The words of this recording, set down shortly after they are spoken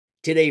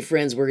Today,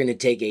 friends, we're going to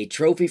take a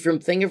trophy from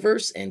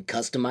Thingiverse and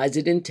customize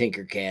it in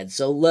Tinkercad.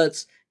 So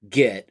let's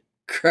get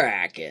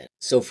cracking.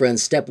 So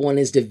friends, step one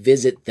is to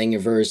visit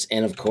Thingiverse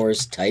and of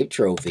course type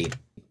trophy.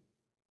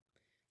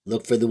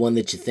 Look for the one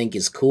that you think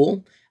is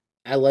cool.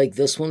 I like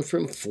this one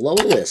from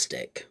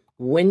Flowlistic.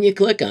 When you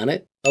click on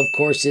it, of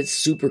course, it's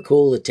super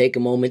cool to take a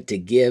moment to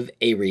give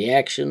a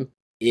reaction.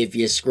 If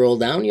you scroll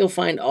down, you'll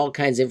find all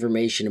kinds of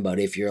information about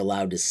if you're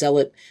allowed to sell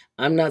it.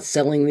 I'm not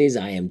selling these,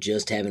 I am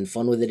just having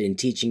fun with it and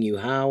teaching you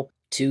how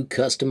to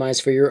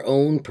customize for your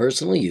own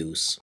personal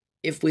use.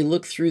 If we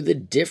look through the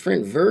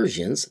different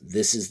versions,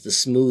 this is the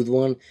smooth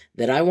one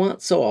that I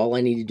want, so all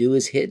I need to do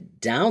is hit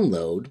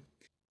download,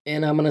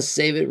 and I'm going to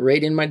save it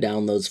right in my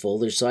downloads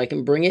folder so I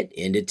can bring it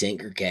into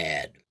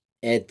Tinkercad.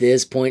 At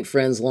this point,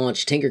 friends,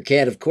 launch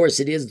Tinkercad. Of course,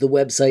 it is the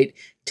website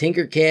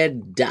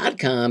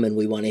tinkercad.com, and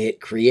we want to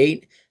hit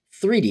create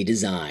 3D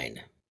design.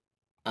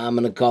 I'm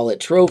going to call it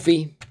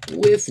trophy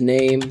with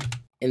name,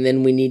 and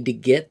then we need to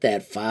get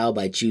that file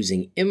by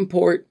choosing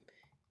import,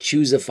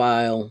 choose a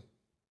file,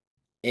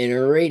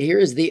 and right here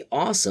is the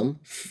awesome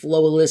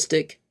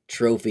Flowlistic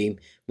trophy.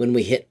 When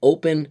we hit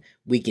open,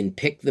 we can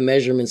pick the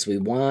measurements we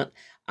want.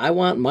 I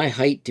want my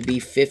height to be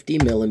 50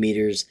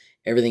 millimeters.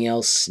 Everything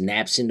else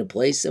snaps into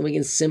place, and we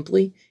can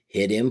simply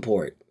hit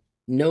import.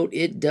 Note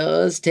it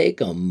does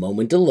take a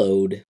moment to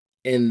load.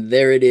 And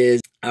there it is.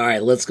 All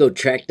right, let's go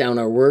track down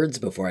our words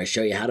before I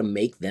show you how to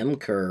make them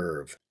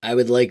curve. I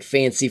would like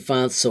fancy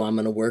fonts, so I'm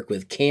going to work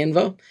with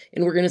Canva,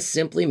 and we're going to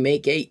simply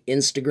make a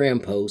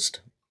Instagram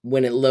post.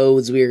 When it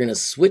loads, we are going to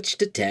switch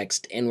to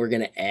text, and we're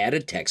going to add a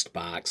text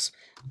box.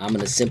 I'm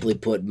going to simply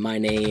put my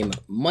name,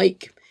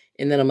 Mike,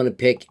 and then I'm going to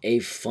pick a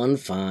fun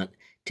font.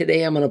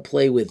 Today I'm going to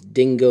play with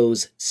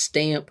Dingo's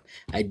Stamp.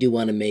 I do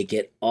want to make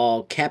it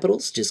all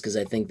capitals, just because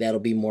I think that'll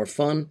be more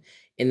fun.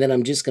 And then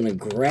I'm just going to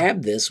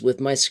grab this with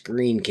my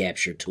screen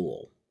capture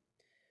tool.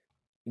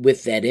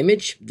 With that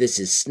image, this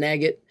is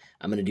Snagit.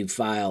 I'm going to do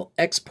File,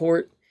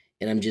 Export,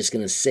 and I'm just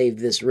going to save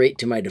this right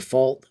to my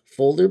default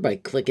folder by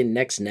clicking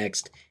Next,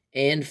 Next,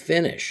 and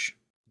Finish.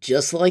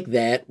 Just like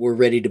that, we're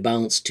ready to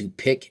bounce to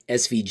Pick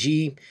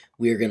SVG.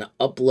 We are going to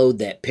upload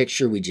that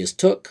picture we just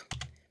took.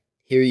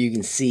 Here you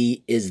can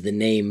see is the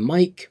name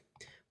Mike.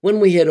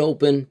 When we hit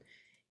open,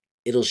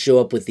 it'll show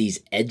up with these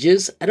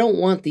edges. I don't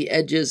want the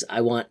edges,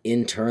 I want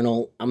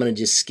internal. I'm going to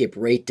just skip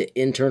right to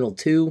internal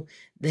 2.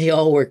 They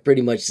all work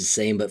pretty much the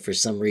same, but for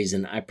some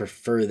reason I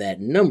prefer that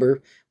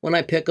number when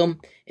I pick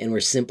them. And we're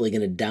simply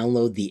going to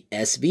download the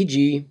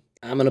SVG.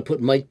 I'm going to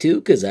put Mike 2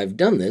 because I've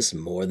done this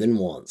more than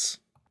once.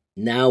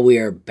 Now we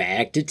are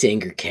back to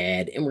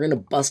Tinkercad, and we're going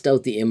to bust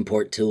out the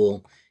import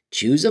tool,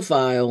 choose a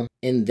file,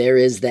 and there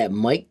is that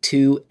Mike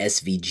 2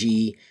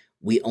 SVG.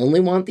 We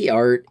only want the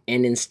art,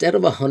 and instead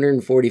of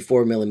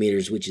 144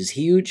 millimeters, which is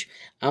huge,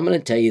 I'm going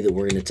to tell you that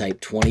we're going to type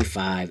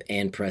 25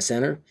 and press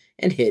enter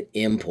and hit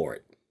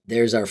import.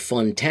 There's our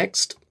fun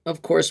text.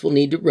 Of course, we'll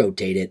need to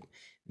rotate it.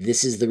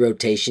 This is the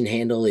rotation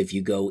handle. If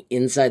you go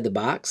inside the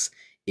box,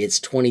 it's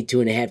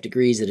 22.5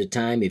 degrees at a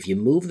time. If you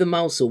move the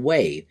mouse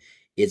away,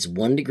 it's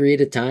 1 degree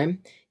at a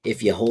time.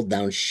 If you hold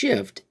down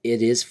shift,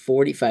 it is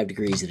 45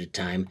 degrees at a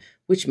time,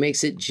 which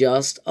makes it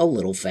just a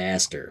little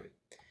faster.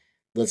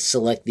 Let's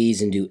select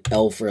these and do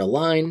L for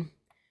align.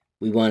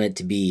 We want it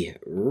to be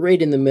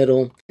right in the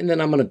middle. And then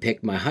I'm going to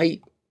pick my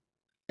height.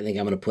 I think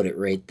I'm going to put it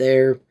right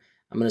there.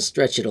 I'm going to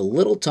stretch it a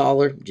little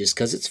taller just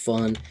because it's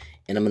fun.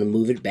 And I'm going to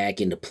move it back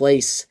into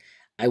place.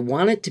 I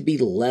want it to be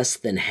less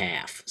than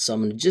half. So I'm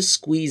going to just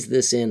squeeze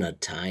this in a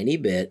tiny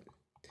bit.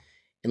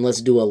 And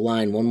let's do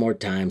align one more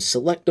time.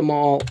 Select them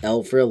all,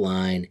 L for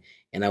align.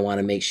 And I want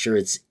to make sure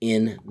it's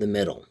in the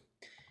middle.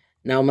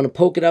 Now I'm going to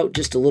poke it out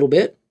just a little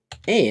bit.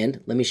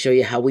 And let me show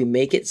you how we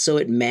make it so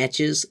it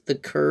matches the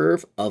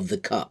curve of the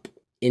cup.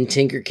 In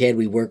Tinkercad,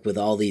 we work with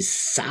all these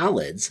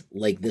solids,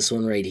 like this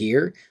one right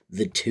here,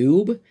 the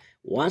tube.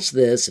 Watch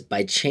this.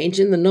 By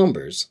changing the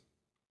numbers,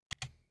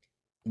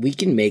 we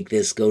can make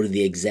this go to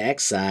the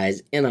exact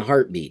size in a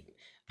heartbeat.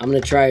 I'm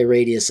going to try a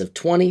radius of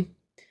 20.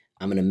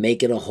 I'm going to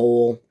make it a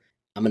hole.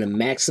 I'm going to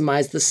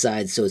maximize the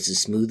sides so it's as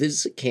smooth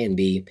as it can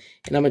be.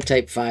 And I'm going to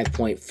type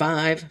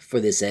 5.5 for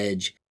this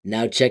edge.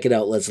 Now check it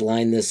out. Let's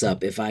line this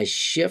up. If I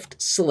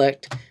shift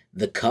select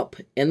the cup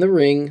and the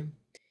ring,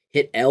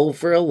 hit L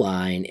for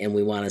align, and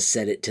we want to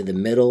set it to the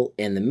middle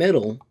and the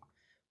middle.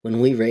 When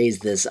we raise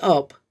this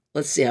up,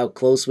 let's see how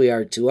close we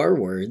are to our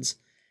words.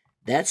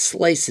 That's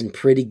slicing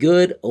pretty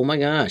good. Oh my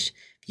gosh.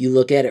 If you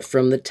look at it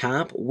from the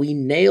top, we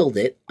nailed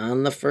it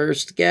on the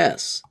first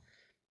guess.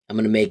 I'm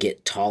going to make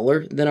it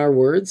taller than our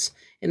words,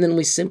 and then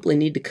we simply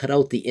need to cut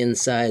out the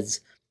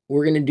insides.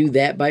 We're going to do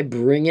that by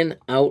bringing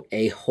out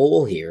a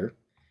hole here.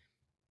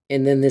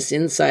 And then this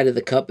inside of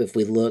the cup, if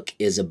we look,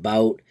 is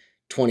about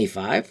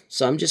 25.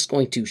 So I'm just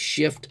going to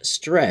shift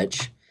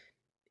stretch,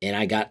 and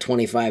I got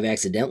 25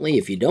 accidentally.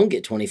 If you don't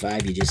get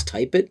 25, you just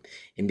type it.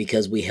 And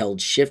because we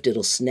held shift,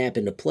 it'll snap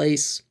into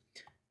place.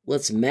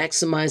 Let's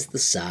maximize the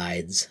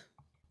sides.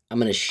 I'm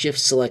going to shift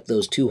select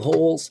those two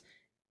holes,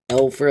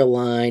 L for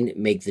align,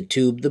 make the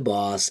tube the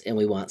boss, and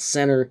we want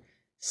center,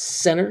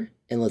 center,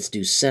 and let's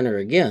do center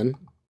again.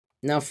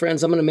 Now,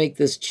 friends, I'm going to make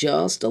this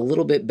just a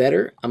little bit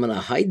better. I'm going to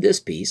hide this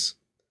piece.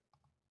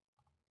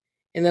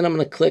 And then I'm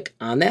going to click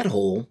on that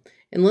hole.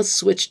 And let's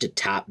switch to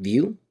top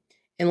view.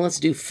 And let's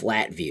do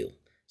flat view.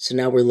 So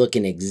now we're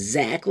looking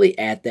exactly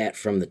at that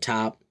from the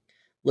top.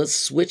 Let's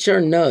switch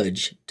our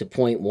nudge to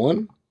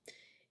 0.1.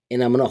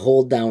 And I'm going to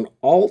hold down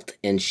Alt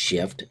and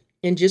Shift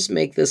and just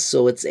make this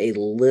so it's a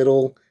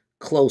little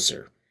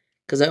closer,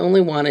 because I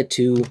only want it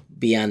to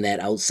be on that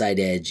outside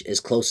edge as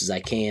close as I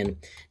can.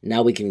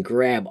 Now we can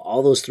grab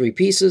all those three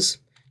pieces,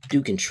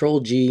 do Control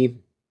G,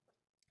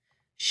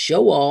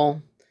 show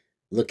all,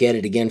 look at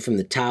it again from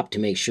the top to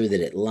make sure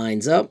that it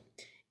lines up,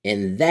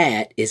 and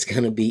that is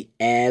going to be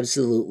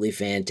absolutely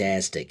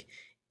fantastic.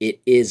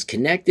 It is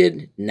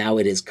connected, now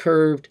it is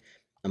curved.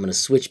 I'm going to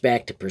switch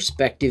back to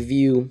perspective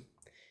view.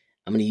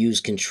 I'm going to use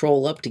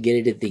Control up to get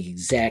it at the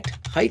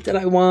exact height that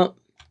I want.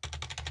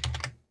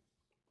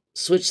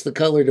 Switch the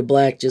color to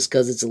black just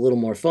because it's a little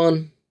more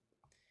fun.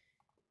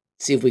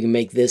 See if we can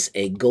make this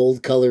a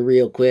gold color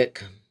real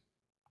quick.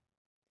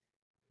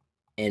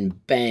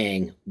 And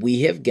bang,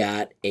 we have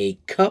got a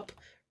cup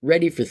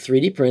ready for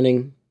 3D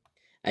printing.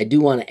 I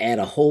do want to add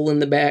a hole in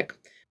the back.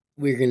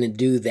 We're going to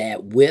do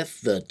that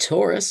with the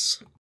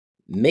Taurus.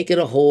 Make it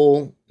a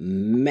hole,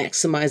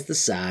 maximize the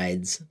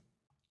sides.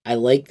 I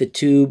like the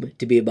tube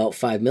to be about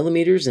 5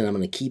 millimeters, and I'm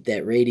going to keep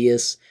that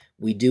radius.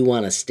 We do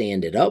want to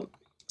stand it up,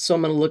 so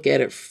I'm going to look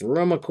at it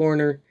from a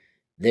corner.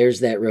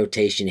 There's that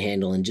rotation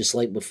handle, and just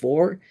like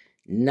before,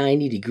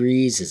 90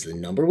 degrees is the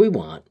number we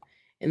want.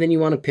 And then you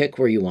want to pick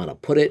where you want to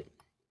put it.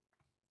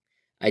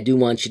 I do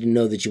want you to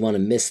know that you want to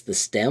miss the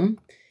stem.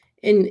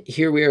 And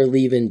here we are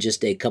leaving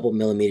just a couple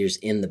millimeters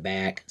in the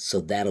back,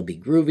 so that'll be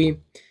groovy.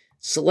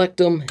 Select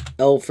them,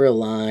 L for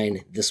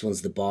align. This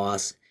one's the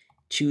boss.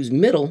 Choose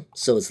middle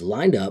so it's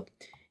lined up,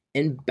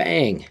 and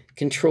bang,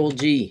 Control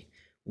G.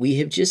 We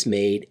have just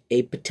made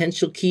a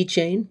potential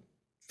keychain,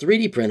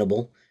 3D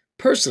printable,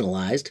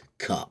 personalized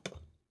cup.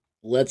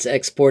 Let's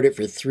export it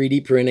for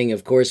 3D printing.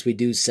 Of course, we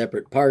do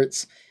separate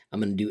parts. I'm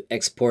going to do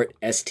export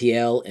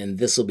STL, and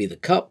this will be the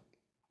cup.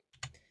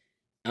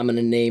 I'm going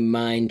to name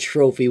mine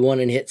Trophy 1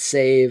 and hit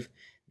save.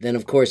 Then,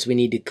 of course, we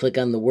need to click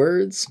on the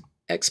words,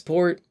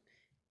 export,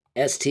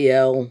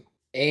 STL,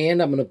 and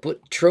I'm going to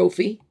put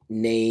Trophy,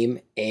 name,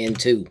 and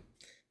 2.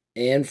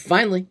 And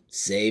finally,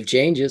 save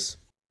changes.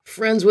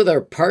 Friends, with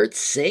our parts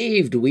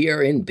saved, we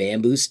are in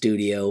Bamboo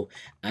Studio.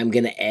 I'm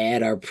going to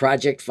add our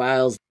project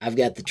files. I've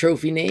got the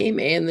trophy name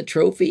and the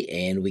trophy,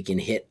 and we can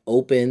hit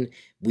open.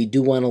 We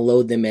do want to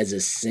load them as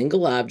a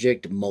single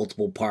object,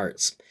 multiple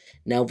parts.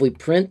 Now, if we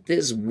print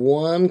this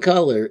one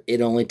color,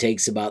 it only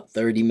takes about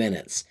 30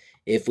 minutes.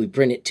 If we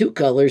print it 2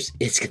 colors,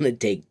 it's going to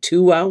take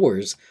 2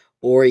 hours,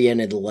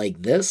 oriented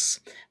like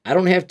this. I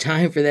don't have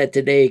time for that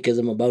today because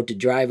I'm about to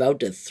drive out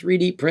to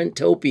 3D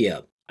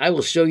Printopia. I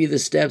will show you the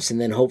steps,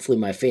 and then hopefully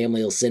my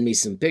family will send me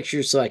some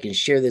pictures so I can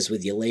share this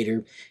with you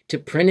later. To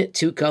print it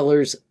 2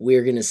 colors,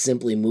 we're going to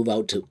simply move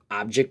out to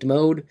object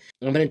mode.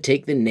 I'm going to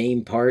take the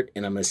name part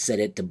and I'm going to set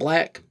it to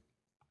black.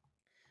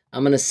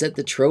 I'm going to set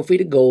the trophy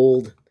to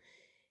gold.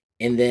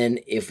 And then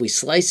if we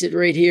slice it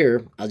right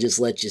here, I'll just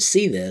let you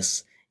see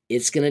this.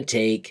 It's going to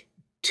take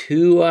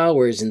 2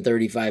 hours and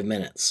 35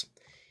 minutes.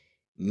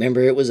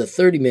 Remember, it was a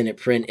 30-minute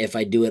print if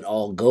I do it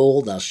all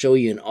gold. I'll show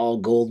you an all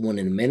gold one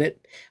in a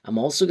minute. I'm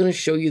also going to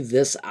show you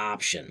this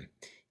option.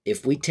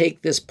 If we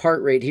take this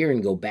part right here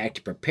and go back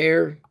to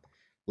prepare,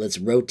 let's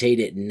rotate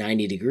it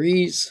 90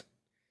 degrees.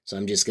 So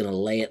I'm just going to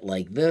lay it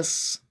like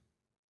this.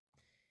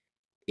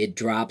 It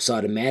drops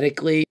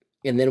automatically.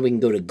 And then we can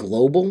go to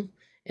global.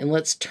 And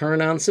let's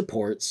turn on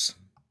supports.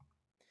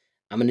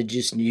 I'm going to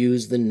just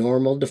use the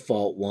normal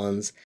default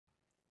ones.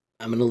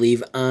 I'm going to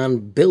leave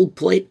on build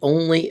plate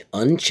only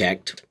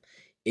unchecked.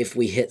 If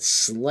we hit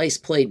slice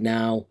plate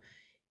now,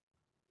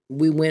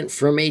 we went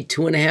from a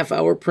 2.5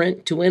 hour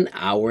print to an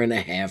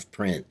 1.5 hour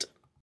print.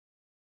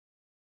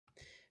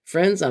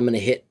 Friends, I'm going to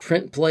hit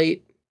print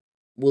plate.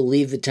 We'll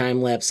leave the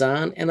time lapse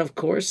on. And of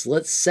course,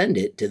 let's send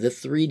it to the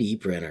 3D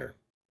printer.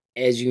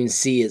 As you can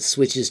see, it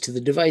switches to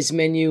the device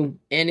menu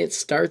and it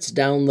starts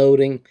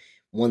downloading.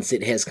 Once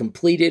it has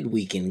completed,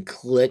 we can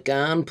click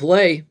on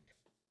play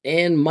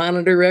and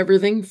monitor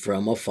everything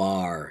from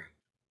afar.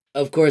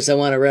 Of course, I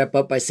want to wrap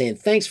up by saying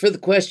thanks for the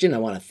question. I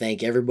want to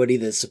thank everybody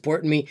that's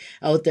supporting me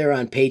out there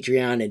on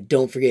Patreon. And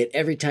don't forget,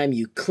 every time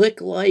you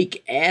click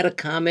like, add a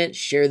comment,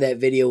 share that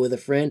video with a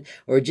friend,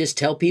 or just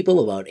tell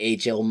people about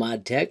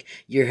HLModTech,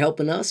 you're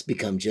helping us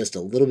become just a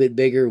little bit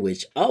bigger,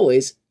 which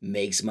always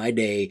makes my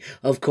day.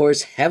 Of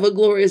course, have a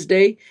glorious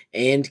day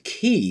and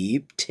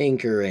keep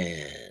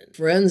tinkering.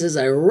 Friends, as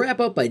I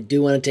wrap up, I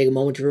do want to take a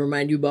moment to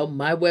remind you about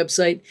my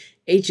website,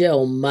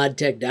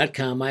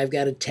 HLModTech.com. I've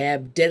got a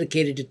tab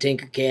dedicated to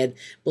Tinkercad.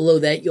 Below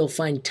that, you'll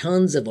find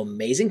tons of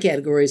amazing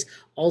categories,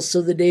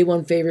 also the day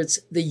one favorites,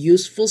 the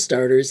useful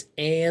starters,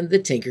 and the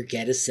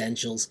Tinkercad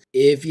essentials.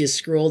 If you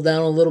scroll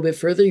down a little bit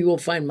further, you will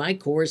find my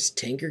course,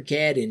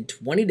 Tinkercad in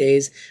 20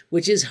 Days,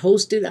 which is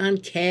hosted on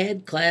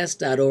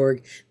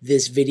cadclass.org.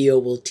 This video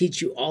will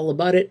teach you all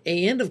about it,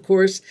 and of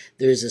course,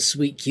 there's a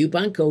sweet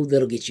coupon code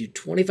that'll get you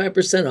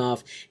 25%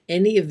 off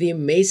any of the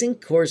amazing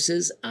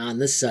courses on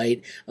the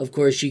site. Of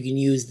course, you can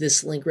use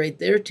this link right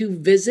there to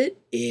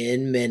visit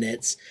in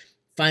minutes.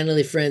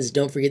 Finally, friends,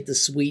 don't forget the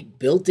sweet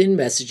built-in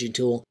messaging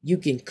tool. You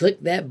can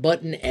click that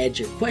button, add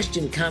your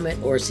question,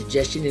 comment, or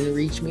suggestion, and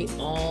reach me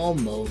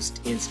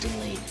almost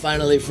instantly.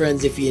 Finally,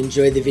 friends, if you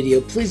enjoyed the video,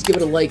 please give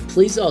it a like.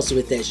 Please also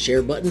hit that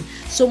share button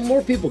so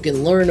more people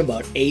can learn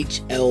about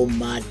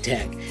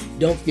HLModTech.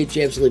 Don't forget,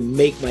 you absolutely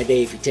make my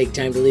day if you take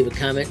time to leave a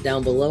comment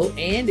down below.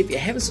 And if you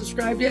haven't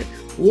subscribed yet,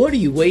 what are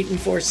you waiting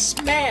for?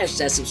 Smash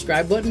that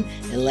subscribe button.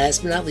 And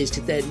last but not least,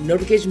 hit that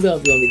notification bell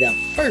if you want to be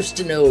the first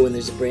to know when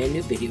there's a brand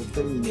new video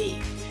from me,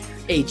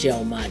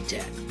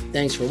 HLModTech.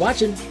 Thanks for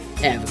watching.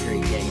 Have a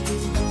great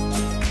day.